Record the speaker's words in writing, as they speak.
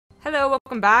Hello,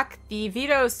 welcome back. The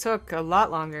vetoes took a lot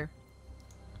longer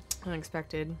than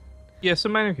expected. Yeah,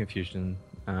 some minor confusion.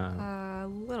 A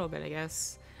little bit, I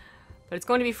guess. But it's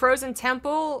going to be Frozen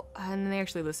Temple, and they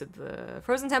actually listed the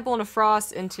Frozen Temple and a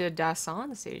Frost into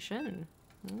Dasan Station.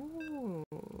 Ooh,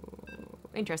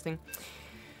 interesting.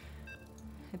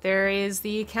 There is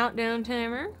the countdown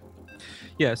timer.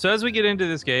 Yeah, so as we get into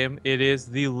this game, it is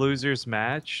the losers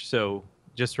match. So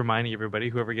just reminding everybody,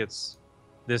 whoever gets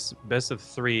this best of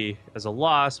 3 as a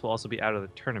loss will also be out of the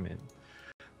tournament.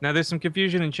 Now, there's some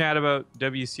confusion in chat about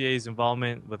WCA's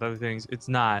involvement with other things. It's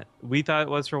not. We thought it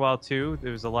was for a while, too.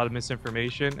 There was a lot of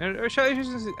misinformation. I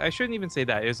shouldn't even say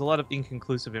that. There's a lot of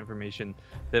inconclusive information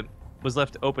that was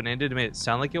left open-ended to make it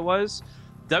sound like it was.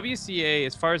 WCA,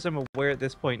 as far as I'm aware at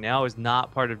this point now, is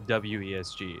not part of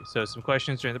WESG. So some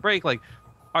questions during the break, like,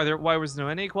 why was there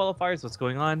no NA qualifiers? What's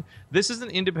going on? This is an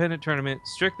independent tournament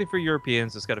strictly for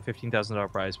Europeans. It's got a $15,000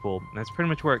 prize pool. And that's pretty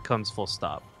much where it comes full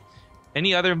stop.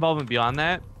 Any other involvement beyond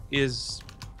that is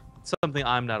something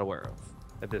I'm not aware of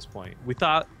at this point. We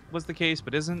thought was the case,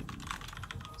 but isn't.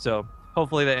 So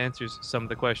hopefully that answers some of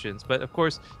the questions. But of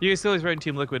course, you can still always write in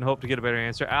Team Liquid and hope to get a better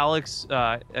answer. Alex,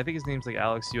 I think his name's like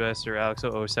Alex US or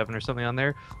Alex007 or something on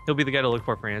there. He'll be the guy to look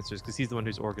for answers because he's the one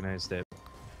who's organized it.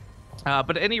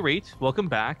 But at any rate, welcome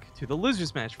back to the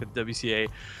losers match for the WCA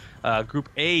Group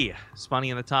A. Spawning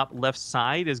in the top left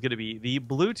side is going to be the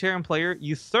blue Terran player,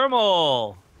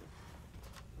 uThermal.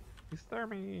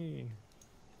 On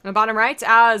the bottom right,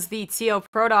 as the TL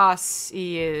Protoss,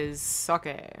 is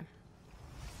Socke.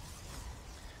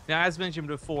 Now, as mentioned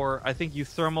before, I think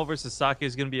uThermal versus Socke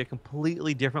is going to be a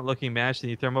completely different looking match than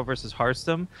uThermal versus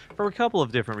Hearthstone for a couple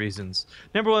of different reasons.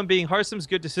 Number one being Hearthstone's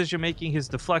good decision making, his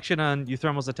deflection on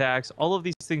uThermal's attacks, all of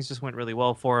these things just went really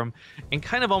well for him, and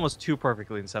kind of almost too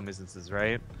perfectly in some instances,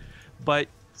 right? But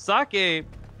Socke,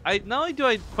 not only do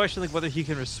I question like whether he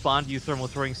can respond to uThermal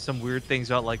throwing some weird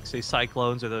things out, like say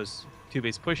cyclones or those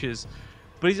 2-base pushes,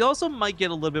 but he also might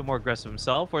get a little bit more aggressive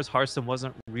himself, whereas Hearthstone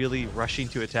wasn't really rushing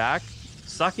to attack.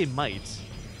 Socke might.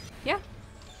 Yeah.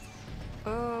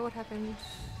 Oh, what happened?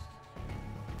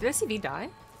 Did SCV die?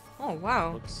 Oh,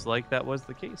 wow. Looks like that was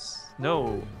the case.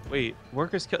 No, wait.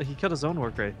 Workers he killed his own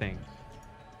worker, I think.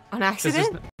 On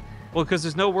accident? Well, because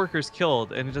there's no workers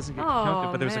killed and it doesn't get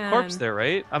counted. But there was a corpse there,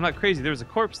 right? I'm not crazy. There was a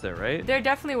corpse there, right? There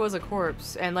definitely was a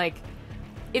corpse. And, like,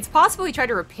 it's possible he tried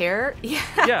to repair.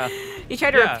 Yeah. He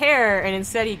tried to repair and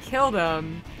instead he killed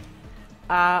him.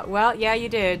 Well, yeah, you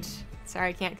did. Sorry,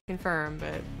 I can't confirm,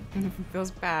 but it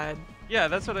feels bad. Yeah,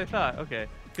 that's what I thought. Okay.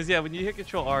 Because, yeah, when you hit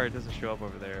Control R, it doesn't show up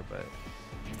over there, but...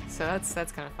 So that's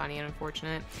kind of funny and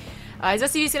unfortunate. His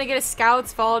SCV is going to get a Scout,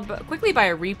 followed quickly by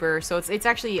a Reaper, so it's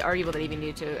actually arguable that he even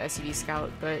needed to SCV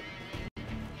Scout, but...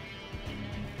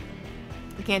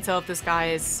 I can't tell if this guy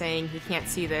is saying he can't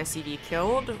see the SCV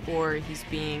killed, or he's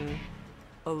being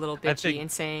a little bitchy and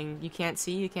saying, you can't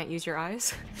see, you can't use your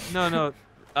eyes. No.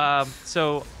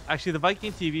 So actually the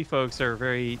Viking TV folks are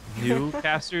very new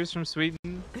casters from Sweden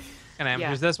and amateurs.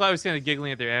 Yeah. That's why I was kind of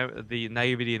giggling at the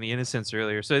naivety and the innocence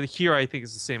earlier. So here I think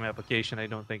it's the same application. I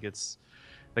don't think it's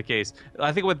the case.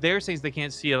 I think what they're saying is they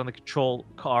can't see it on the Control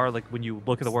R, like when you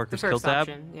look at the workers kill tab.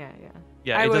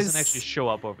 Yeah, it doesn't actually show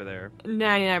up over there.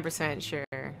 99% sure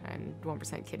and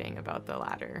 1% kidding about the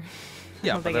latter.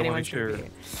 Yeah, I don't think anyone's sure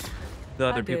the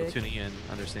other people tuning in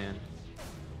understand.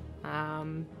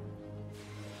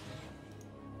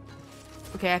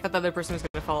 Okay, I thought the other person was going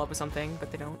to follow up with something,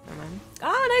 but they don't. Never mind.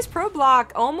 Ah, nice pro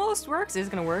block. Almost works. It's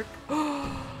going to work.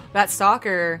 That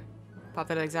stalker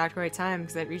popped at the exact right time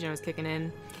because that regen was kicking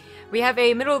in. We have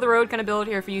a middle-of-the-road kind of build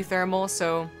here for uThermal,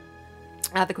 so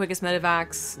not the quickest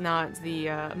medevacs, not the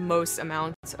most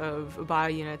amount of bio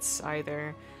units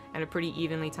either, and a pretty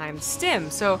evenly timed stim.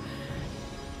 So,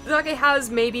 Socke has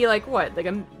maybe, like, what? Like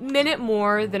a minute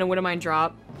more than a Widowmine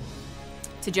drop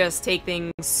to just take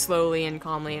things slowly and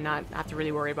calmly and not have to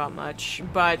really worry about much.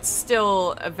 But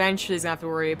still, eventually he's gonna have to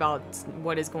worry about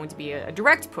what is going to be a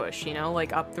direct push, you know,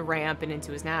 like up the ramp and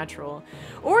into his natural.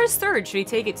 Or his third, should he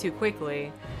take it too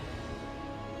quickly.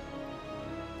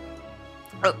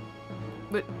 Oh.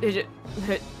 But is it... Is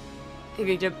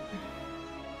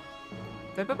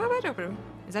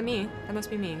that me? That must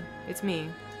be me. It's me.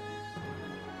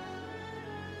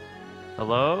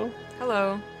 Hello?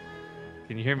 Hello.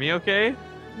 Can you hear me okay?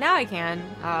 Now I can.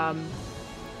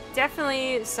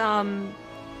 Definitely some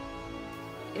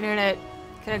internet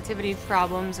connectivity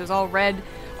problems. It was all red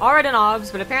and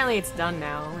obs, but apparently it's done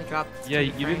now. It dropped. Yeah,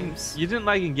 you didn't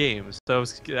like in games, so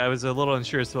I was a little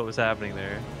unsure as to what was happening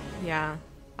there. Yeah,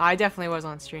 I definitely was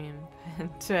on stream.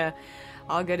 And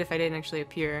all good if I didn't actually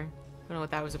appear. I don't know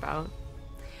what that was about.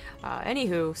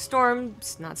 Anywho,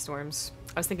 storms, not storms.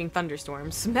 I was thinking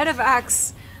thunderstorms.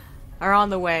 Medevacs are on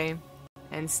the way.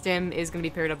 And Stim is going to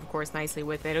be paired up, of course, nicely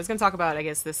with it. I was going to talk about, I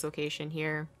guess, this location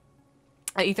here.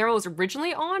 uThermal was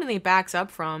originally on, and then he backs up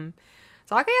from.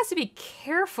 Socke has to be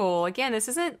careful. Again, this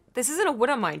isn't a wood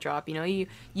on mine drop. You know, you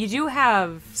do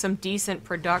have some decent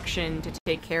production to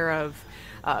take care of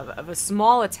a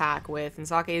small attack with, and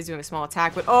Socke is doing a small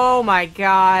attack. But oh my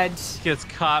god, gets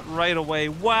caught right away.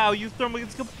 Wow, uThermal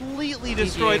gets completely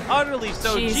destroyed, utterly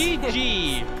so.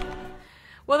 GG.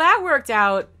 Well, that worked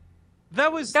out.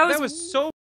 That was so.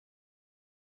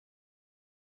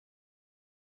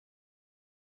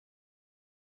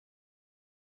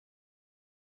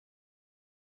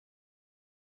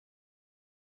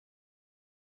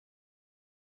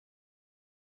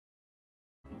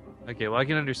 Okay, well I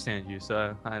can understand you,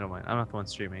 so I don't mind. I'm not the one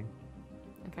streaming.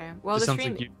 Okay, well the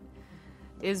stream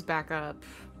is back up.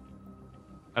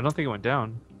 I don't think it went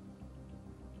down.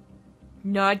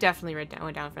 No, it definitely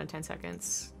went down for 10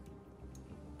 seconds.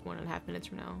 1.5 minutes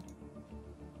from now.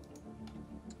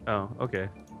 Oh, okay.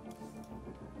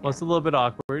 Well, it's a little bit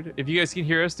awkward. If you guys can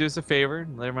hear us, do us a favor.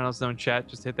 Let everyone else know in chat.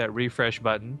 Just hit that refresh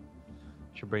button.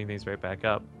 Should bring things right back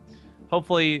up.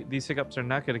 Hopefully, these hiccups are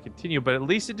not going to continue, but at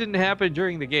least it didn't happen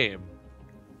during the game.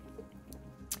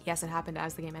 Yes, it happened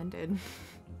as the game ended.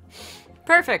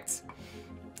 Perfect.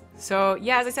 So,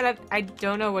 yeah, as I said, I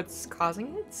don't know what's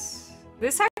causing it.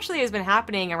 This actually has been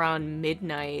happening around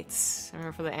midnight. I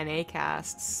remember for the NA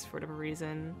casts, for whatever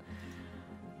reason.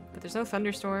 But there's no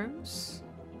thunderstorms.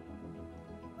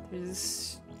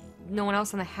 There's no one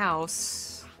else in the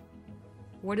house.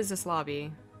 What is this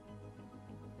lobby?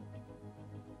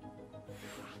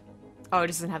 Oh, it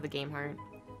just doesn't have the game heart.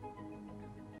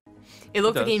 It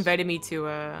looked like he invited me to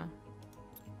oh,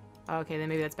 okay, then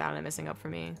maybe that's bad and messing up for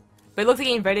me. But it looked like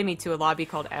he invited me to a lobby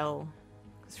called L.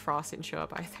 Because Frost didn't show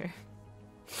up either.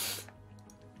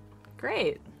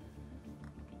 Great.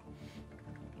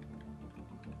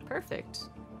 Perfect.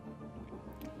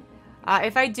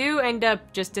 If I do end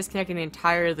up just disconnecting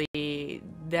entirely,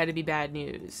 that'd be bad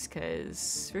news,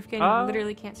 because Rifkin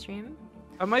literally can't stream.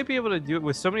 I might be able to do it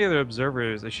with so many other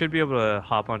observers. I should be able to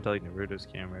hop onto like Naruto's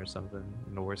camera or something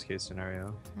in the worst case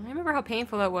scenario. I remember how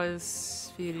painful that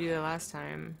was for you to do that last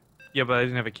time. Yeah, but I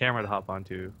didn't have a camera to hop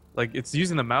onto. Like, it's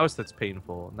using the mouse that's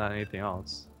painful, not anything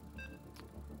else.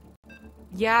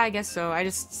 Yeah, I guess so. I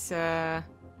just, I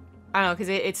don't know, because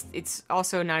it's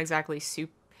also not exactly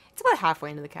super. It's about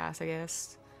halfway into the cast, I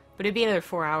guess. But it'd be another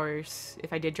 4 hours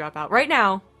if I did drop out. Right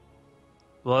now,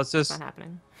 well, let's just not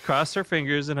happening. Cross our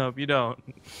fingers and hope you don't.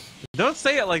 Don't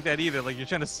say it like that either. Like you're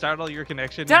trying to startle your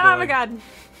connection. Oh my god.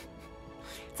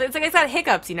 So it's like it's got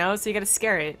hiccups, you know, so you gotta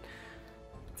scare it.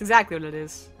 It's exactly what it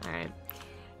is. Alright.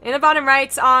 In the bottom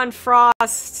right on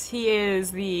Frost, he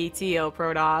is the TL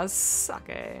Protoss.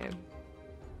 Okay.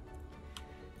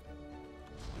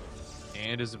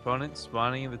 And his opponent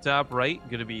spawning in the top right,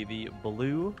 gonna be the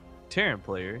blue Terran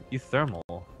player,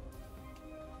 uThermal.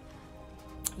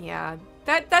 Yeah,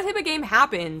 that type of game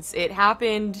happens. It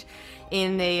happened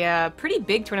in a pretty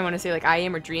big tournament, I want to say, like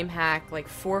IM or DreamHack, like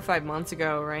 4 or 5 months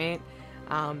ago, right?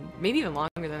 Maybe even longer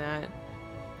than that.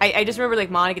 I just remember,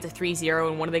 like, Mana gets a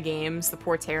 3-0 in one of the games. The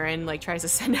poor Terran, like, tries to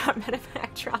send out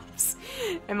medevac drops.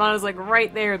 And Mana's, like,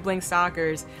 right there with Blink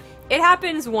Stalkers. It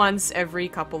happens once every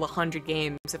couple of 100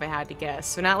 games, if I had to guess.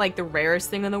 So not, like, the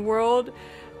rarest thing in the world,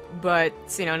 but,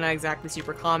 you know, not exactly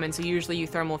super common. So usually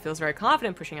uThermal feels very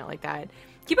confident pushing out like that.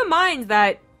 Keep in mind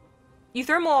that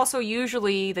uThermal also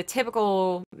usually, the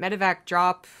typical medevac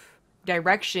drop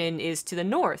direction is to the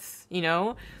north, you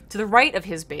know? To the right of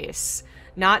his base,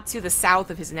 not to the south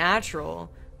of his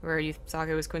natural, where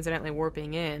Socke was coincidentally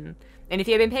warping in. And if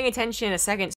he had been paying attention a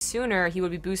second sooner, he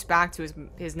would be boosted back to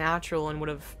his natural and would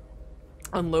have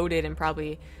unloaded and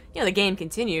probably, you know, the game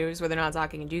continues, whether or not Socke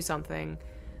can do something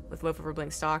with Loaf over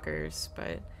Blink Stalkers,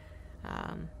 but,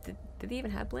 did he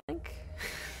even have Blink?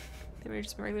 They were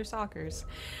just regular stalkers.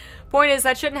 Point is,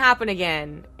 that shouldn't happen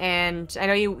again. And I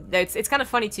know it's kind of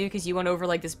funny too, because you went over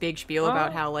like this big spiel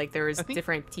about how like there was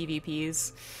different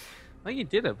TvPs. I think he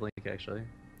did have Blink actually.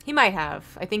 He might have.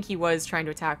 I think he was trying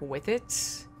to attack with it.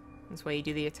 That's why you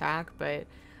do the attack, but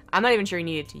I'm not even sure he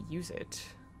needed to use it.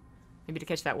 Maybe to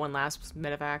catch that one last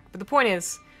medevac. But the point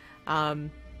is,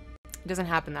 it doesn't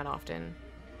happen that often.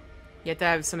 You have to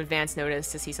have some advance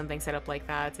notice to see something set up like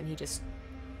that, and he just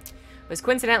was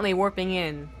coincidentally warping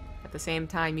in at the same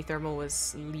time uThermal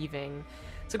was leaving.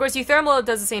 So of course uThermal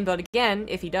does the same build again,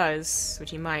 if he does,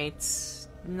 which he might.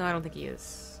 No, I don't think he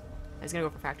is. He's gonna go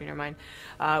for factory, never mind.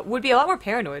 Would be a lot more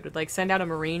paranoid, would like send out a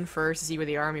Marine first to see where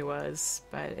the army was,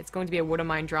 but it's going to be a wood of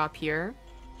mine drop here.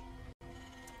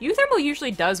 uThermal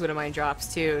usually does Widowmine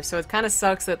drops too, so it kind of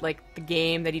sucks that like the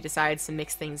game that he decides to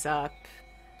mix things up,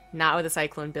 not with a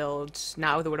Cyclone build,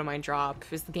 not with a Widowmine drop,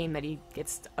 is the game that he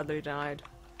gets utterly denied.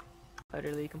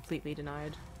 Utterly, completely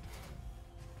denied.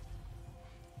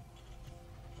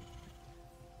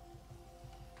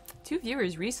 Two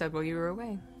viewers resubbed while you were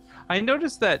away. I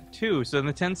noticed that too. So in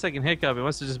the 10-second hiccup, it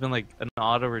must have just been like an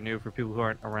auto renew for people who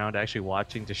aren't around actually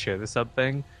watching to share the sub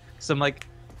thing. So I'm like,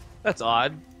 that's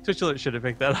odd. Twitch Alert should have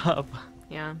picked that up.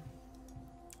 Yeah.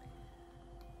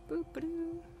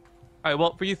 Boop-a-doo. All right.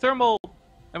 Well, for uThermal,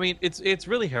 I mean, it's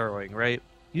really harrowing, right?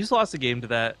 You just lost a game to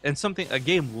that, and a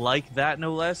game like that,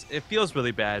 no less. It feels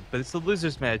really bad, but it's the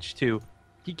loser's match too.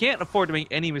 He can't afford to make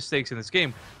any mistakes in this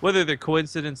game, whether they're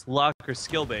coincidence, luck, or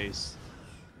skill based.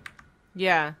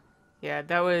 Yeah. Yeah,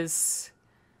 that was...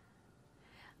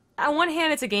 On one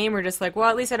hand, it's a game where just like, well,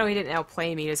 at least I know he didn't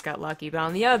outplay me, he just got lucky. But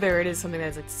on the other, it is something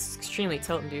that's extremely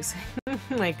tilt-inducing.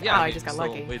 Like, yeah, oh, I just got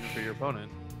lucky. Waiting for your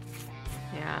opponent.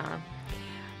 Yeah.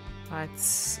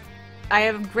 But I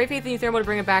have great faith in uThermal to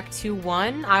bring it back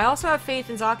 2-1. I also have faith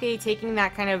in Socke taking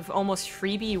that kind of almost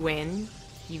freebie win.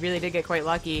 He really did get quite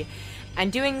lucky.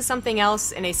 And doing something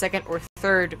else in a second or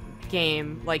third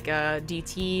game, like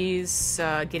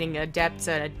DTs, getting adept,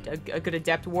 a good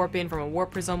adept warp in from a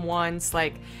warp prism once.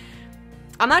 Like,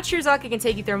 I'm not sure Socke can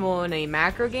take uThermal in a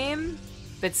macro game.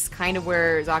 That's kind of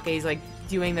where Socke is like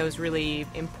doing those really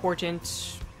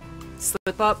important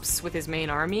slip-ups with his main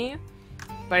army.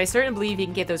 But I certainly believe he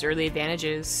can get those early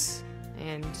advantages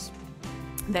and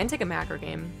then take a macro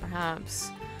game, perhaps.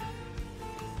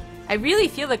 I really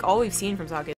feel like all we've seen from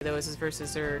Socke, though, is his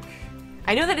versus Zerg.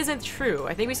 I know that isn't true.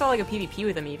 I think we saw like a PvP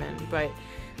with him even, but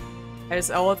that's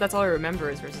all I remember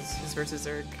is versus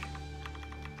Zerg.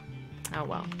 Oh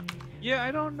well. Yeah,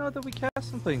 I don't know that we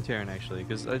cast him playing Terran actually,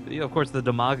 because of course the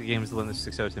Damaga game is the one that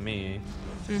sticks out to me.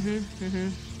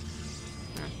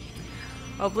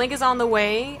 Well, Blink is on the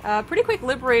way. Pretty quick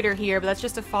Liberator here, but that's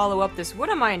just to follow up this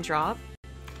Widowmine drop.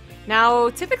 Now,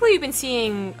 typically you've been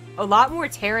seeing a lot more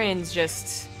Terrans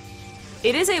just...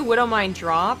 It is a Widowmine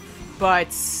drop,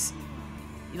 but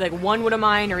like one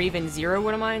Widowmine or even 0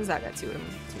 Widowmines. I got two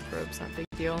probes, not a big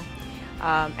deal.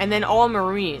 And then all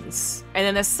Marines. And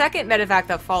then the second medevac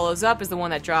that follows up is the one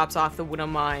that drops off the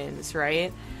Widowmines,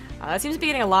 right? That seems to be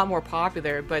getting a lot more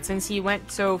popular, but since he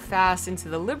went so fast into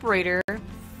the Liberator,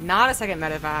 not a second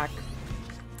medevac,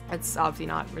 that's obviously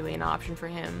not really an option for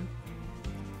him.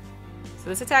 So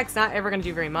this attack's not ever going to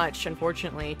do very much,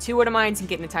 unfortunately. 2 Widowmines can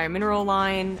get an entire mineral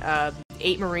line,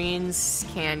 8 Marines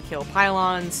can kill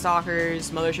pylons, stalkers,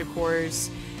 mothership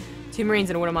cores. 2 Marines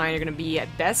and a Widowmine are going to be, at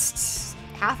best,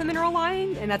 half a mineral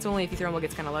line, and that's only if uThermal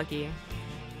gets kind of lucky.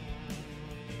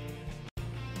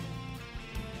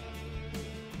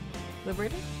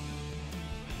 Liberator?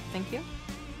 Thank you.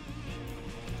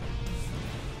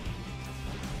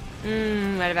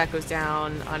 Medevac goes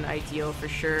down, unideal for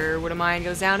sure. Widowmine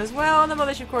goes down as well, and the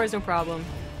mothership core is no problem.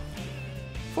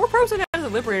 4 probes went down to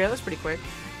the Liberator, that was pretty quick.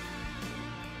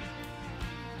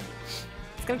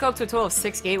 It's gonna go up to a total of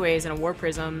 6 gateways and a war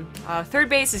prism. Third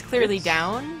base is clearly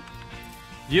down.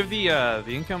 Do you have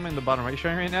the income in the bottom right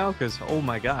showing right now? Because oh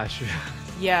my gosh.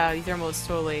 Yeah, uThermal is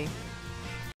totally...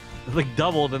 like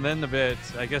doubled and then a bit.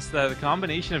 I guess the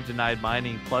combination of denied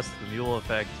mining plus the mule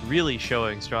effect really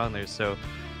showing strong there. So,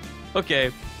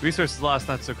 okay, resources lost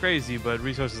not so crazy, but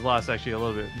resources lost actually a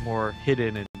little bit more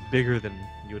hidden and bigger than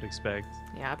you would expect.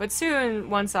 Yeah, but soon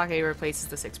one Socke replaces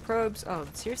the 6 probes. Oh,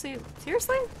 seriously?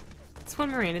 Seriously? It's 1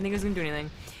 Marine. I didn't think it was gonna do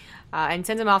anything. And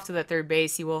sends him off to that third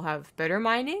base. He will have better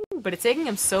mining, but it's taking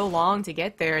him so long to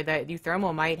get there that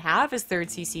uThermal might have his 3rd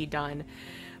CC done.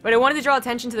 But I wanted to draw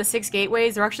attention to the 6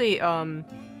 gateways. They're actually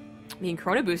being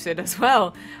chrono boosted as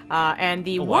well. And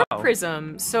the warp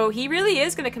prism. So he really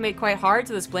is going to commit quite hard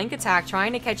to this blink attack,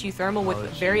 trying to catch uThermal with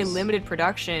very limited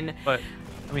production. But,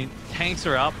 I mean, tanks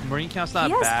are up. Marine count's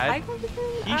not bad.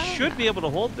 He should be able to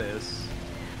hold this.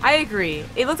 I agree.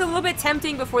 It looked a little bit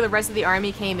tempting before the rest of the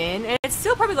army came in. And it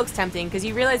still probably looks tempting because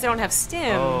you realize they don't have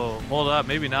stim. Oh, hold up.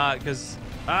 Maybe not. Because,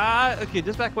 okay,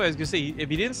 just back away. I was going to say, if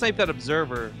he didn't snipe that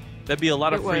observer, that'd be a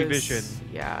lot of free vision.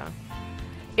 Yeah.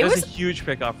 It was a huge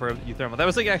pickoff for uThermal. That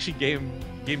was like actually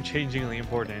game-changingly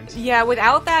important. Yeah,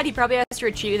 without that, he probably has to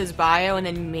retreat with his bio, and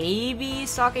then maybe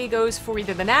Socke goes for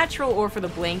either the natural or for the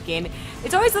blink. And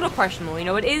it's always a little questionable. You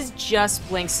know, it is just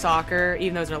blink stalker,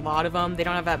 even though there's a lot of them. They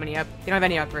don't have that many they don't have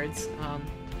any upgrades.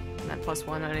 Not +1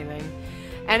 or anything.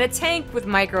 And a tank with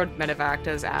micro medevac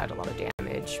does add a lot of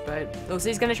damage, but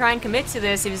he's going to try and commit to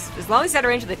this. As long as he's out of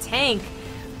range of the tank.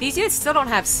 These units still don't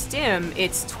have stim.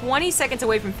 It's 20 seconds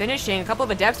away from finishing. A couple of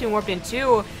adepts being warped in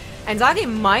too. And Socke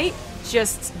might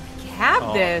just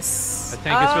have this. The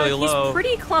tank is really low. He's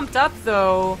pretty clumped up,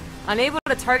 though. Unable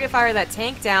to target fire that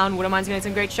tank down. Widowmine's getting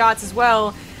some great shots as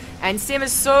well. And Sim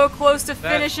is so close to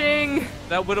finishing.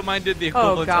 That Widowmine did the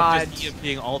equivalent of just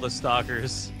EMPing all the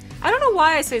stalkers. I don't know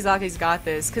why I say Socke's got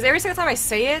this, because every single time I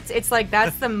say it, it's like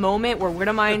that's the moment where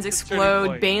Widowmines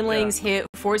explode, Banelings hit,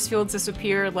 force fields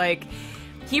disappear. Like,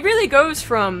 he really goes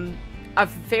from a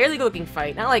fairly good-looking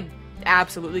fight, not like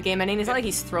absolutely game ending. It's not like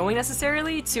he's throwing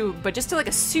necessarily, but just to like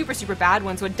a super, super bad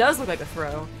one, so it does look like a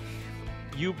throw.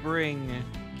 You bring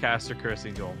caster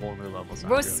cursing to a whole new level.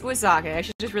 With Socke,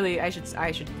 I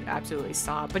should absolutely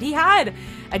stop. But he had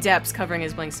Adepts covering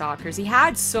his Blink Stalkers. He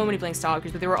had so many Blink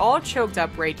Stalkers, but they were all choked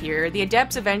up right here. The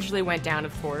Adepts eventually went down,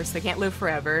 of course. They can't live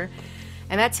forever.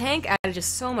 And that tank added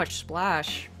just so much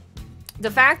splash.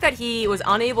 The fact that he was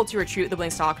unable to retreat the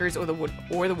Blink Stalkers or the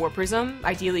Warp Prism,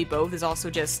 ideally both, is also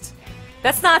just...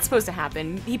 That's not supposed to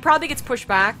happen. He probably gets pushed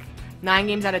back 9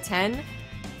 games out of 10,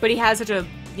 but he has such a,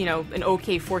 you know, an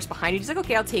okay force behind you. He's like,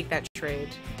 okay, I'll take that trade.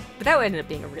 But that would end up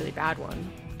being a really bad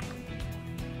one.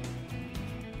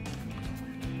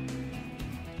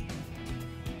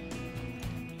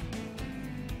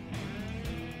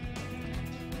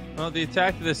 Well, the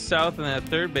attack to the south and that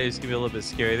third base can be a little bit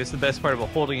scary. This is the best part about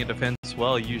holding a defense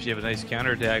well. You usually have a nice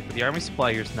counterattack, but the army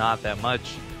supply here is not that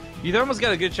much. uThermal's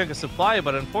got a good chunk of supply,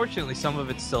 but unfortunately some of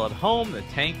it's still at home. The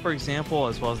tank, for example,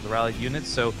 as well as the rallied units.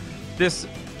 So this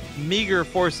meager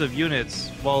force of units,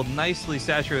 while nicely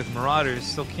saturated with Marauders,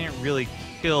 still can't really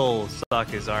kill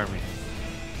Socke's army.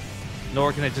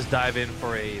 Nor can it just dive in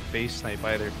for a base snipe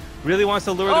either. Really wants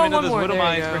to lure them into those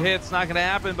Widowmines for hits. Not going to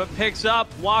happen, but picks up,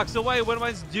 walks away.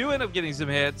 Widowmines do end up getting some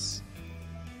hits.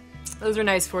 Those are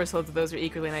nice force holds, but those are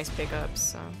equally nice pickups.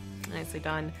 So nicely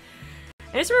done.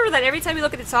 And just remember that every time you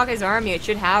look at Socke's army, it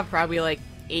should have probably like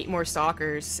 8 more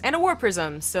Stalkers and a War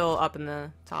Prism still up in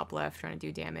the top left trying to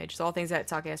do damage. So all things that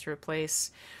Socke has to replace.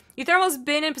 uThermal's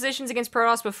been in positions against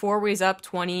Protoss before where he's up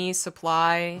 20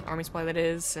 supply, army supply that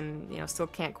is, and, you know, still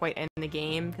can't quite end the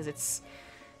game because it's,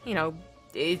 you know,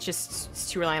 it's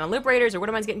too reliant on Liberators or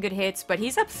Widowmine's getting good hits, but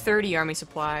he's up 30 army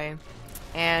supply.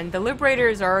 And the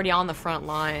Liberators are already on the front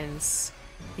lines.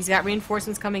 He's got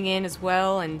reinforcements coming in as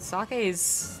well, and Socke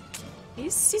is...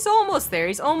 He's almost there.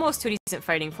 He's almost to a decent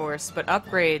fighting force, but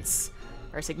upgrades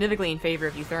are significantly in favor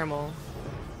of uThermal.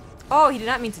 Oh, he did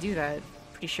not mean to do that.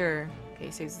 Pretty sure. Okay,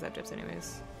 he saves his objectives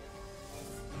anyways.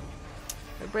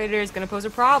 Liberator is going to pose a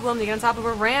problem. They get on top of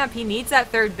a ramp. He needs that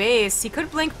third base. He could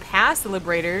blink past the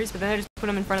Liberators, but then I just put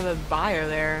him in front of the bio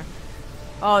there.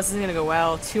 Oh, this isn't going to go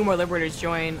well. 2 more Liberators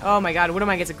join. Oh my god,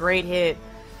 Widowmine gets a great hit.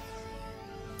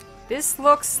 This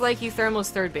looks like uThermal's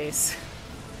third base.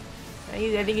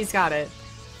 I think he's got it.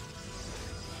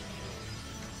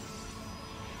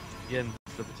 Again,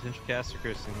 the potential caster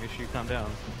cursing. Make sure you calm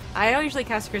down. I don't usually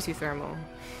cast curse uThermal.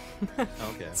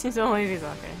 Okay. Seems only he's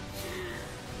okay.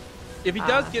 If he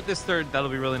does get this third, that'll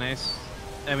be really nice.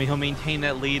 I mean, he'll maintain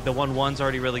that lead. The 1-1's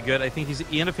already really good. I think he's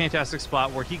in a fantastic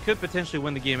spot where he could potentially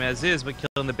win the game as is, but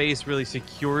killing the base really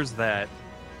secures that.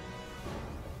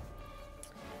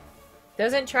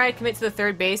 Doesn't try to commit to the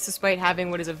third base despite having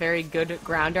what is a very good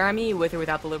ground army with or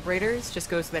without the Liberators.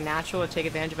 Just goes to the natural to take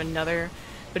advantage of another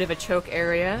bit of a choke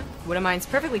area. Widowmine's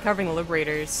perfectly covering the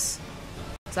Liberators.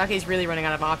 Socke's really running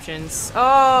out of options.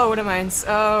 Oh, Widowmine's.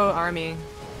 Oh, army.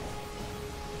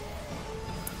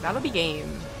 That'll be game.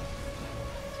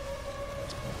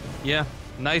 Yeah,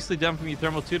 nicely done from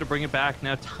uThermal too to bring it back.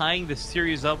 Now tying the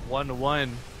series up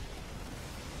 1-1.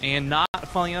 And not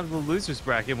falling out of the loser's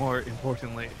bracket, more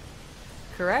importantly.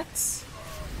 Correct.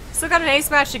 Still got an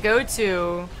ace match to go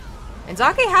to. And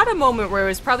Socke had a moment where it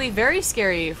was probably very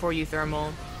scary for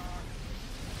uThermal.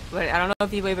 But I don't know if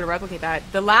he'll be able to replicate that.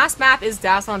 The last map is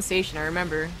Dasson Station, I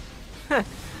remember.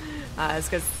 It's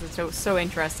because it's so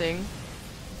interesting.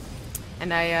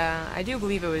 And I do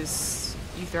believe it was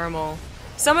uThermal.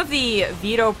 Some of the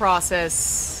veto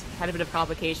process had a bit of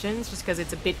complications just because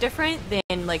it's a bit different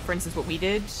than, like, for instance, what we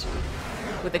did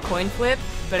with the coin flip.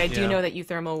 But I do know that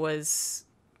uThermal was...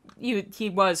 He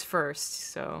was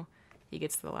first, so he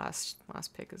gets the last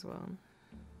pick as well.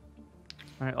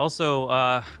 All right. Also,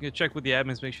 I'm gonna check with the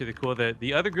admins, make sure they're cool. That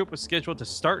the other group was scheduled to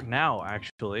start now,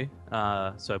 actually.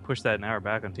 So I pushed that an hour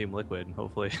back on Team Liquid, and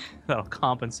hopefully that'll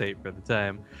compensate for the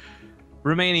time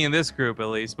remaining in this group, at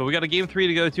least. But we got a game 3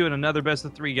 to go to, and another best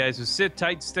of 3, guys. So sit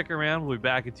tight, stick around. We'll be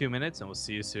back in 2 minutes, and we'll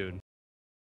see you soon.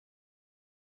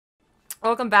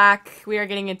 Welcome back. We are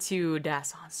getting into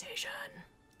Dasson Station.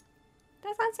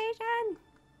 Dasson Station.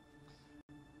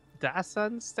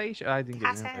 Dasson Station. I didn't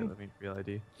get it. Okay, let me real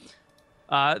ID.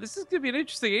 This is gonna be an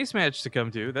interesting ace match to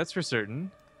come to. That's for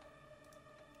certain.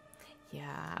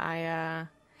 Yeah,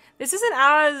 This isn't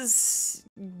as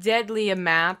deadly a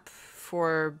map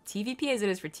for TvP as it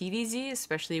is for TvZ,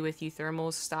 especially with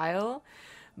uThermal's style.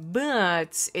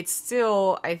 But it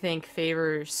still, I think,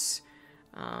 favors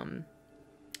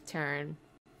Terran.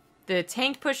 The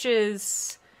tank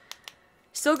pushes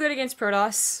still good against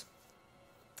Protoss.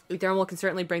 uThermal can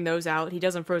certainly bring those out. He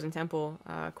does on Frozen Temple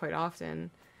quite often.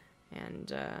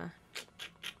 And I'm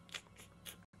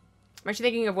actually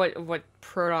thinking of what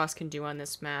Protoss can do on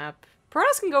this map.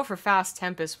 Protoss can go for fast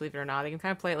Tempest, believe it or not. They can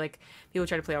kind of play it like people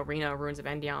try to play Arena or Ruins of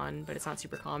Endion, but it's not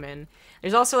super common.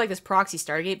 There's also like this proxy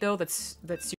Stargate build that's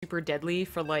super deadly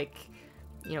for like,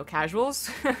 you know,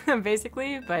 casuals,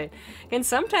 basically, but can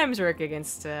sometimes work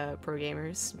against pro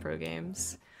gamers, pro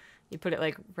games. You put it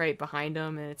like right behind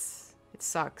them, and it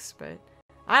sucks. But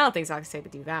I don't think Socke's able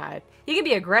to do that. He can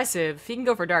be aggressive. He can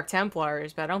go for Dark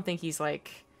Templars, but I don't think he's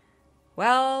like.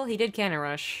 Well, he did Cannon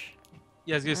Rush.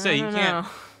 Yeah, I was gonna say you can't.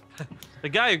 The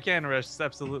guy who can rush is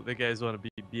absolutely the guys who want to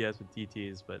be BS with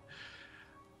DTs, but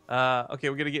okay,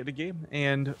 we're gonna get into game,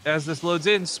 and as this loads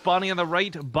in, spawning on the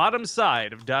right bottom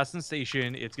side of Dawson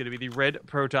Station, it's gonna be the red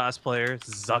Protoss player,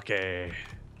 Socke.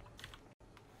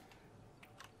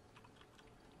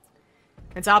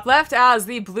 And top left as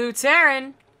the blue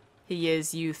Terran, he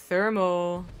is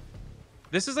uThermal.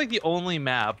 This is like the only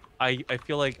map I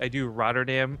feel like I do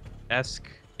Rotterdam-esque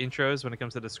intros when it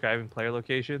comes to describing player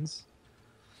locations.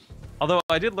 Although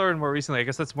I did learn more recently, I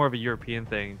guess that's more of a European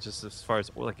thing, just as far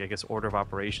as like I guess order of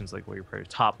operations, like where you're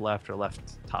top left or left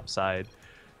top side.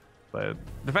 But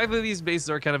the fact that these bases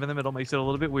are kind of in the middle makes it a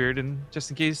little bit weird. And just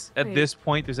in case at this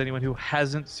point there's anyone who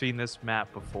hasn't seen this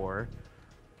map before,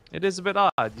 it is a bit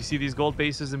odd. You see these gold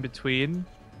bases in between.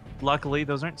 Luckily,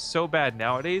 those aren't so bad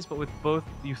nowadays. But with both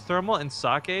uThermal and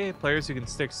Socke, players who can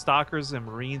stick Stalkers and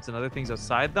Marines and other things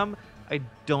outside them, I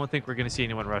don't think we're going to see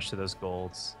anyone rush to those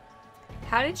golds.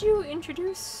 How did you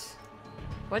introduce?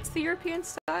 What's the European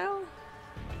style?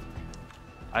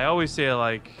 I always say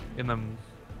like in the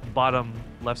bottom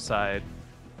left side,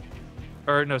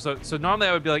 or no. So normally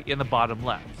I would be like in the bottom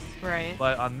left. Right.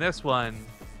 But on this one,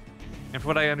 and from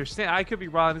what I understand, I could be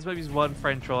wrong. This might be one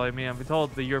French troll. I mean, I'm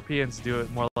told the Europeans do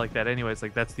it more like that anyways.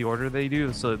 Like that's the order they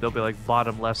do. So they'll be like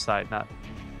bottom left side,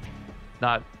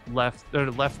 not left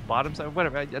or left bottom side.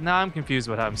 Whatever. Now I'm confused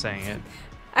with how I'm saying it.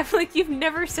 I feel like you've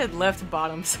never said left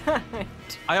bottom side.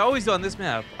 I always do on this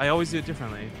map. I always do it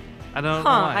differently. I don't know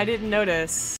why. I didn't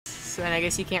notice. So, and I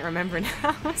guess you can't remember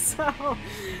now, so...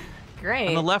 Great.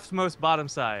 On the leftmost bottom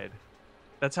side.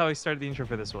 That's how I started the intro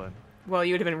for this one. Well,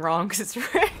 you would have been wrong, because it's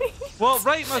right. Well,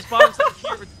 rightmost bottom side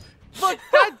here. Look,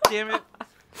 god damn it.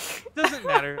 Doesn't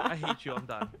matter. I hate you. I'm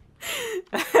done.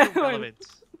 Irrelevant.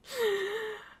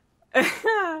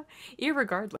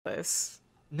 Irregardless.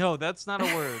 No, that's not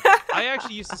a word. I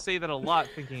actually used to say that a lot,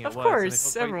 thinking it was. Of course, and I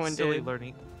felt everyone silly did.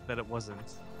 Learning that it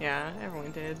wasn't. Yeah,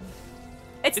 everyone did.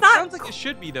 It sounds like it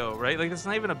should be though, right? Like it's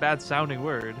not even a bad sounding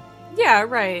word. Yeah,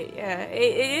 right. Yeah,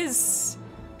 it is.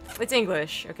 It's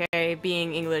English, okay?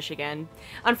 Being English again.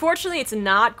 Unfortunately, it's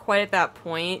not quite at that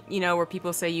point, you know, where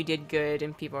people say you did good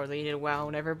and people are like, you did well,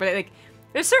 whatever. But like,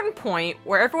 there's a certain point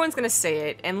where everyone's gonna say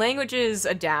it, and languages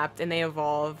adapt and they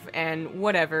evolve and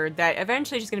whatever. That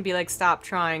eventually just gonna be like, stop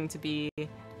trying to be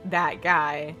that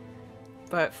guy.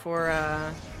 But for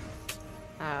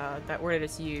that word I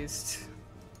just used.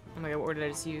 Oh my god, what word did I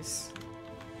just use?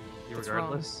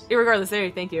 Irregardless. Irregardless. There,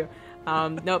 thank you.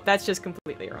 Nope, that's just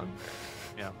completely wrong.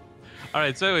 Yeah. All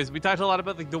right. So, anyways, we talked a lot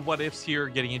about like the what ifs here,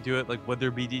 getting into it. Like, would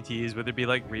there be DTs? Would there be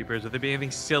like Reapers? Would there be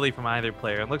anything silly from either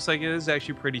player? It looks like it is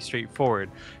actually pretty straightforward.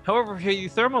 However, for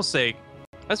uThermal's sake,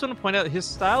 I just want to point out his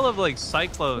style of like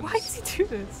cyclones. Why does he do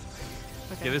this?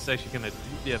 Okay. Yeah, this is actually gonna.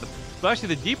 Yeah, but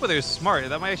actually, the deep weather is smart.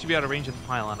 That might actually be out of range of the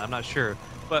pylon. I'm not sure.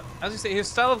 But as I say, his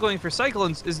style of going for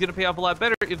cyclones is going to pay off a lot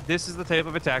better if this is the type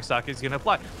of attack Socke is going to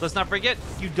apply. Let's not forget,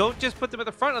 you don't just put them at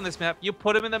the front on this map, you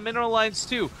put them in the mineral lines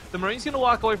too. The Marines going to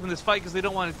walk away from this fight because they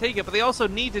don't want to take it, but they also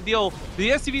need to deal. The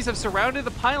SCVs have surrounded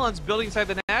the pylons building inside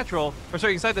the natural, or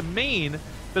sorry, inside the main.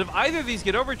 But if either of these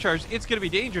get overcharged, it's going to be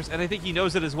dangerous, and I think he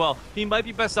knows it as well. He might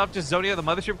be best off just zoning out the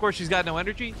mothership core. She's got no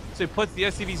energy, so he puts the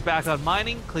SCVs back on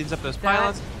mining, cleans up those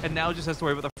pylons, and now just has to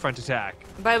worry about the front attack.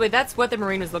 By the way, that's what the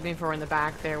Marine was looking for in the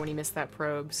back there when he missed that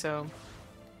probe, so...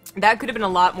 That could have been a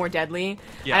lot more deadly.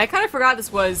 Yeah. And I kind of forgot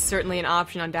this was certainly an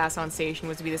option on Dawson Station,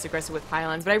 was to be this aggressive with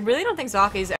pylons, but I really don't think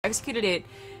Socke has executed it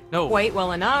quite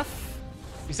well enough.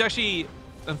 He's actually...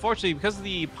 Unfortunately, because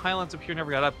the pylons up here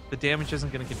never got up, the damage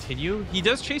isn't going to continue. He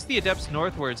does chase the Adepts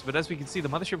northwards, but as we can see, the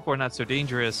Mothership Core not so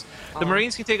dangerous. The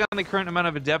Marines can take on the current amount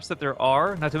of Adepts that there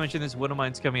are, not to mention there's Widow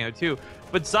Mines coming out too.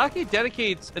 But Socke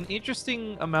dedicates an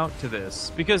interesting amount to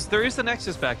this, because there is the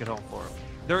Nexus back at home for him.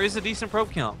 there is a decent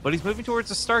probe count, but he's moving towards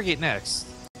the Stargate next.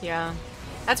 Yeah.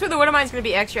 That's where the Widowmine's going to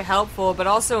be extra helpful, but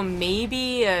also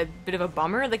maybe a bit of a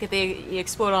bummer. Like, if they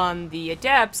explode on the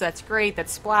Adepts, that's great,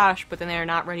 that's splash, but then they're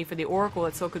not ready for the Oracle,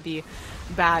 it still could be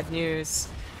bad news.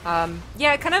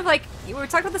 Yeah, kind of like, we were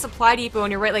talking about the supply depot,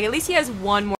 and you're right, like, at least he has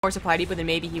one more supply depot than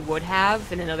maybe he would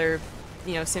have in another,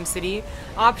 you know, SimCity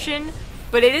option.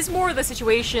 But it is more the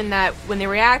situation that when the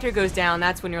reactor goes down,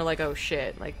 that's when you're like, oh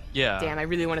shit, like, yeah, damn, I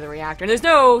really wanted the reactor. And there's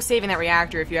no saving that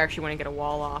reactor if you actually want to get a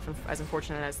wall off, as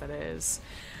unfortunate as that is.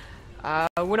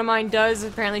 Widowmine does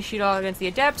apparently shoot all against the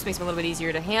Adepts, makes them a little bit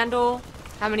easier to handle.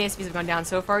 How many SPs have gone down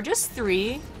so far? Just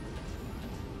 3.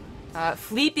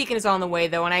 Fleet Beacon is on the way,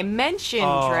 though, and I mentioned,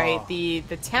 right, the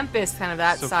Tempest, kind of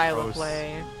that so style gross. of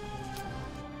play.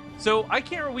 So, I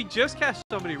can't remember, we just cast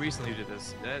somebody recently who did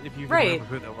this, if you can remember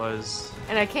who that was.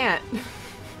 And I can't.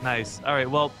 Nice. Alright,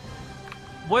 well,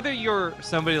 whether you're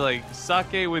somebody like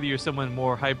Socke, whether you're someone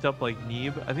more hyped up like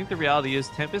Neeb, I think the reality is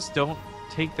Tempests don't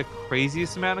take the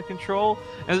craziest amount of control,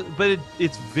 but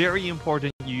it's very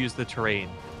important you use the terrain.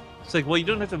 It's like, well, you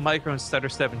don't have to micro and stutter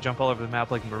step and jump all over the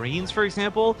map like Marines, for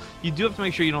example. You do have to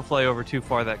make sure you don't fly over too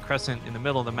far that crescent in the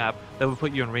middle of the map that would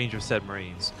put you in range of said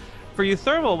Marines. For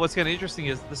uThermal, what's kind of interesting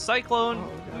is the Cyclone,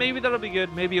 maybe that'll be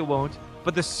good, maybe it won't,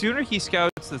 but the sooner he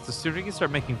scouts this, the sooner he can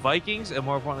start making Vikings, and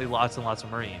more importantly, lots and lots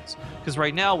of Marines. Because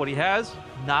right now, what he has,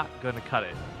 not going to cut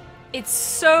it. It's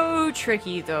so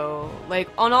tricky, though. Like,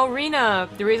 on Arena,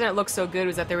 the reason it looks so good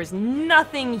was that there was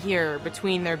nothing here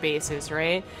between their bases,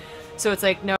 right? So it's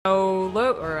like, no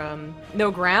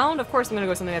ground? Of course I'm going to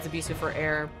go something that's abusive for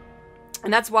air.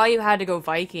 And that's why you had to go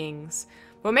Vikings.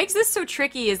 What makes this so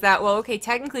tricky is that, well, okay,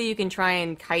 technically you can try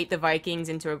and kite the Vikings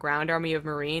into a ground army of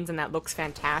Marines, and that looks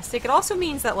fantastic. It also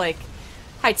means that, like,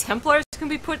 High Templars can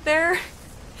be put there.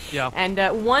 Yeah.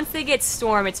 And once they get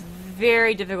Storm, it's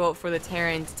very difficult for the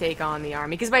Terran to take on the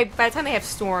army. Because by the time they have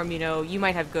Storm, you know, you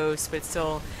might have Ghosts, but it's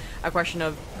still a question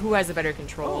of who has the better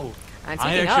control. And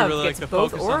speaking of, really gets like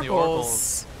both focus on the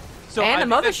Oracles. So and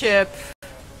a Mothership.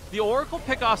 The Oracle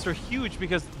pickoffs are huge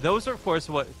because those are, of course,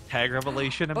 what tag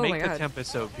Revelation and make the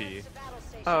Tempest OP.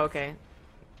 Oh, okay.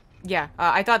 Yeah,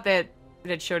 I thought that it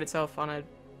had showed itself on a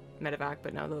medevac,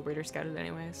 but no, the Liberator scouted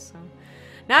anyways, so...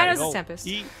 Now it knows it's Tempest.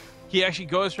 He actually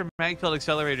goes for Magfield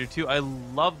Accelerator, too. I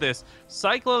love this.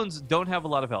 Cyclones don't have a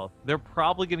lot of health. They're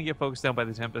probably going to get focused down by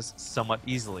the Tempest somewhat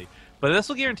easily. But this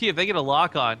will guarantee if they get a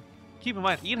lock on, keep in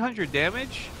mind, 800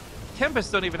 damage? Tempests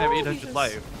don't even have 800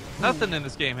 life. Nothing in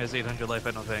this game has 800 life,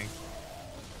 I don't think.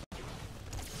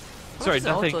 Sorry,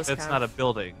 nothing that's not a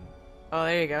building. Oh,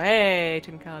 there you go. Hey,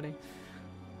 technicality.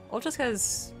 Ultrask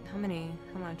has how many?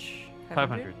 How much?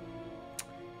 500.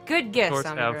 Good guess, Swords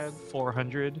have Grub.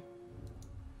 400.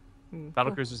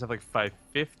 Battlecruisers have like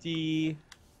 550.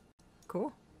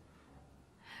 Cool.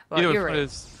 Well, you're right.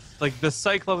 It's, like, the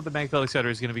Cyclone with the Magfield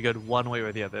Accelerator is going to be good one way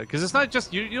or the other. Because it's not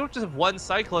just, you don't just have one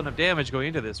Cyclone of damage going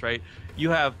into this, right? You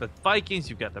have the Vikings,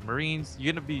 you've got the Marines.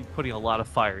 You're going to be putting a lot of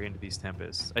fire into these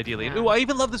Tempests, ideally. Yeah. And, ooh, I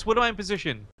even love this Widowmine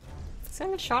position. It's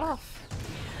going to get shot off.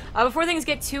 Before things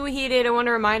get too heated, I want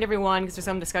to remind everyone, because there's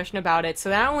some discussion about it. So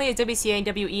not only is WCA and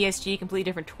WESG completely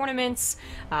different tournaments,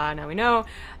 now we know,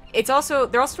 it's also,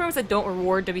 there are also tournaments that don't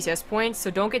reward WCS points, so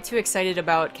don't get too excited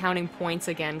about counting points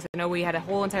again. Because I know we had a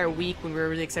whole entire week when we were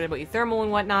really excited about uThermal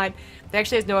and whatnot. That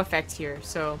actually has no effect here,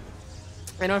 so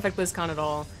it don't affect BlizzCon at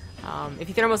all. If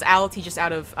uThermal's ality just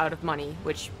out of money,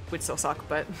 which would still suck,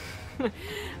 but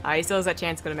he still has that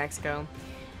chance to go to Mexico.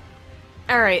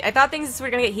 Alright, I thought things were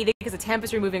going to get heated because the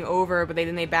Tempest were moving over, but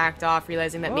then they backed off,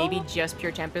 realizing that maybe just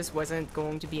pure Tempest wasn't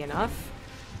going to be enough.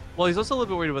 Well, he's also a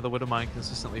little bit worried about the Widowmine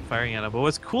consistently firing at him. But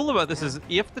what's cool about this is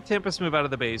if the Tempest move out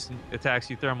of the base and attacks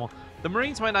uThermal, the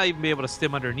Marines might not even be able to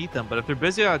stim underneath them. But if they're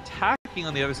busy attacking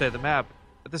on the other side of the map,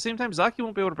 at the same time, Zaki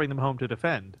won't be of to bring them home to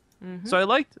defend. So I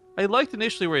liked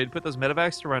initially where he'd put those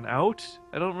medevacs to run out.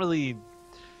 I don't really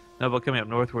know about coming up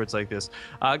northwards like this.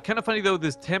 Kind of funny, though,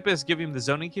 this Tempest giving him the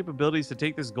zoning capabilities to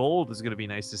take this gold is going to be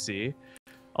nice to see.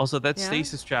 Also, that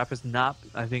stasis trap has not,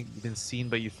 I think, been seen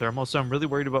by uThermal, so I'm really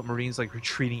worried about Marines like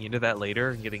retreating into that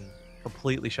later and getting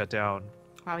completely shut down.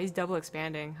 Wow, he's double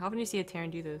expanding. How often do you see a Terran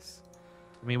do this?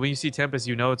 I mean, when you see Tempest,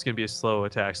 you know it's going to be a slow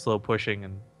attack, slow pushing,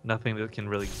 and nothing that can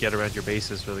really get around your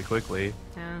bases really quickly.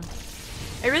 Yeah.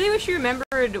 I really wish you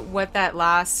remembered what that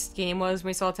last game was when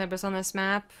we saw Tempest on this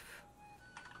map.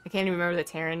 I can't even remember the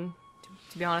Terran,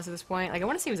 to be honest, at this point. Like, I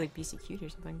want to say it was like BCQ or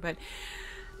something, but...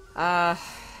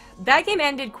 that game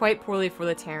ended quite poorly for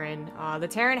the Terran. The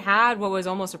Terran had what was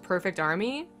almost a perfect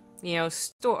army. You know,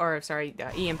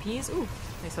 EMPs. Ooh,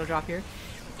 nice little drop here.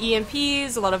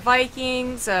 EMPs, a lot of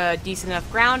Vikings, a decent enough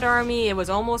ground army. It was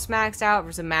almost maxed out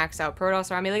versus a maxed out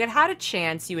Protoss army. Like, it had a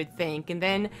chance, you would think. And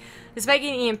then this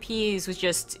Viking EMPs was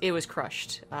just, it was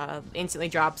crushed. Instantly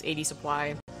drops 80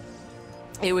 supply.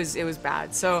 It was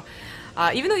bad. So,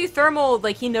 even though uThermal,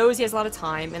 like, he knows he has a lot of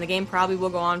time, and the game probably will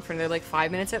go on for another, like,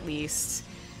 5 minutes at least.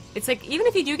 It's like, even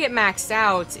if you do get maxed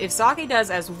out, if Socke does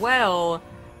as well,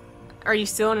 are you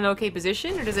still in an okay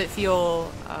position, or does it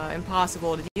feel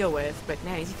impossible to deal with? But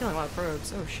man, he's killing a lot of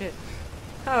probes. Oh shit.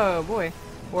 Oh boy.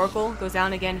 Oracle goes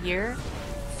down again here.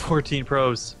 14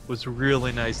 probes was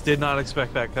really nice. Did not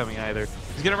expect that coming either.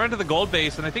 He's gonna run to the gold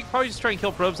base, and I think probably just try and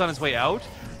kill probes on his way out,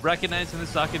 recognizing the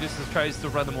Socke just tries to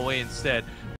run them away instead.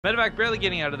 Medevac barely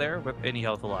getting out of there with any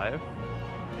health alive.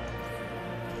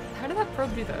 How did that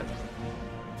probe do that?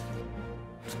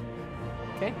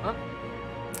 Okay, well.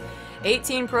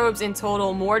 18 probes in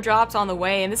total, more drops on the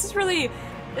way, and this is really,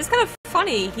 it's kind of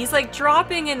funny. He's like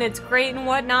dropping and it's great and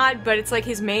whatnot, but it's like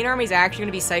his main army is actually going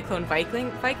to be Cyclone Viking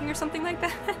or something like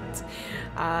that.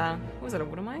 What was that, a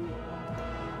Widowmine?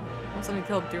 Oh, something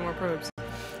killed 3 more probes.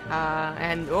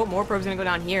 And, oh, more probes going to go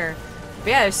down here. But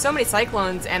yeah, there's so many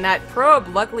Cyclones, and that probe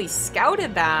luckily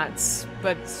scouted that,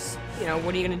 but, you know,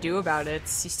 what are you going to do about it?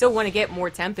 You still want to get more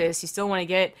Tempest, you still want to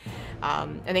get, I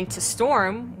think, to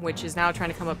Storm, which is now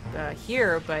trying to come up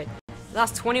here, but the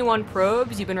last 21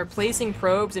 probes, you've been replacing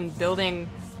probes and building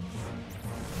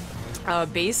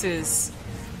bases.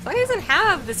 So he doesn't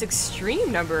have this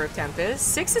extreme number of Tempest.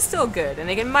 6 is still good, and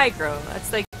they get micro.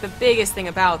 That's like the biggest thing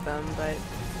about them, but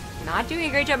not doing a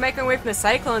great job microing away from the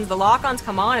Cyclones. The lock-ons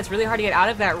come on, it's really hard to get out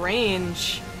of that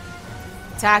range.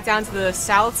 Attack down to the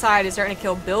south side is starting to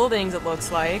kill buildings, it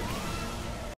looks like.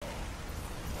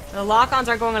 The lock-ons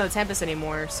aren't going on the Tempest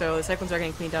anymore, so the Cyclones are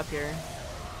getting cleaned up here.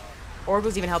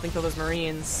 Oracle's even helping kill those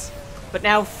Marines. But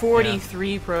now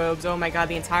 43 probes. Oh my god,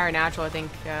 the entire natural, I think.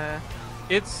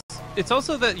 It's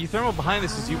also that uThermal behind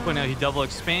this, as you point out, he double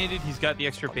expanded, he's got the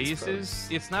extra bases.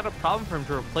 It's not a problem for him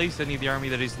to replace any of the army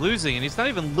that he's losing, and he's not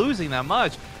even losing that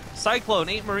much. Cyclone,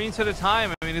 8 Marines at a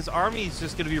time. I mean, his army is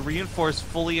just going to be reinforced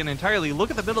fully and entirely. Look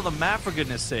at the middle of the map, for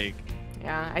goodness sake.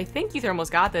 Yeah, I think uThermal's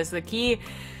got this. The key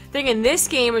thing in this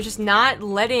game is just not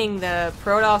letting the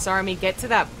Protoss army get to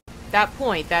that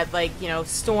point, that, like, you know,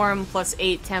 Storm plus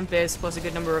 8 Tempest plus a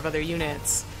good number of other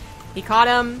units. He caught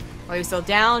him while he was still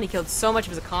down. He killed so much of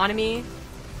his economy,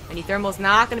 and uThermal's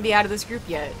not going to be out of this group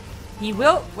yet. He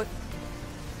will... What?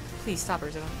 Please stop,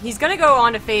 Urzilla. He's going to go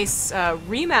on to face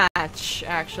rematch,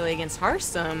 actually, against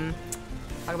Hearthstone.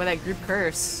 Talk about that group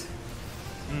curse.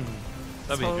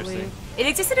 That'd be interesting. It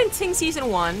existed in Ting Season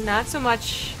 1, not so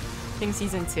much Ting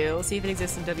Season 2. We'll see if it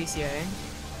exists in WCA.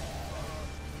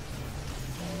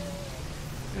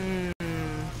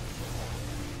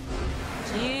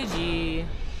 GG.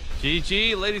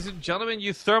 GG, ladies and gentlemen.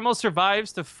 uThermal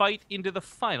survives to fight into the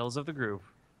finals of the group.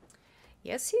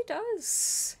 Yes, he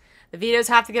does. The videos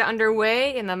have to get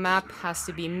underway, and the map has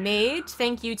to be made.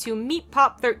 Thank you to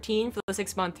MeatPop13 for the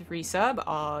 6-month resub.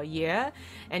 Aw, yeah.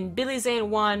 And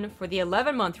BillyZane1 for the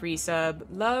 11-month resub.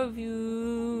 Love you.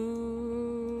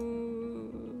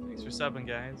 Thanks for subbing,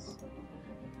 guys.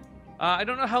 I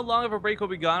don't know how long of a break we'll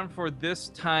be gone for this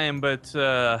time, but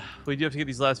we do have to get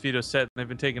these last videos set, and they've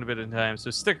been taking a bit of time.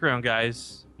 So stick around,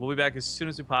 guys. We'll be back as soon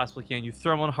as we possibly can.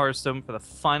 uThermal and Hearthstone for the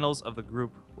finals of the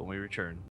group when we return.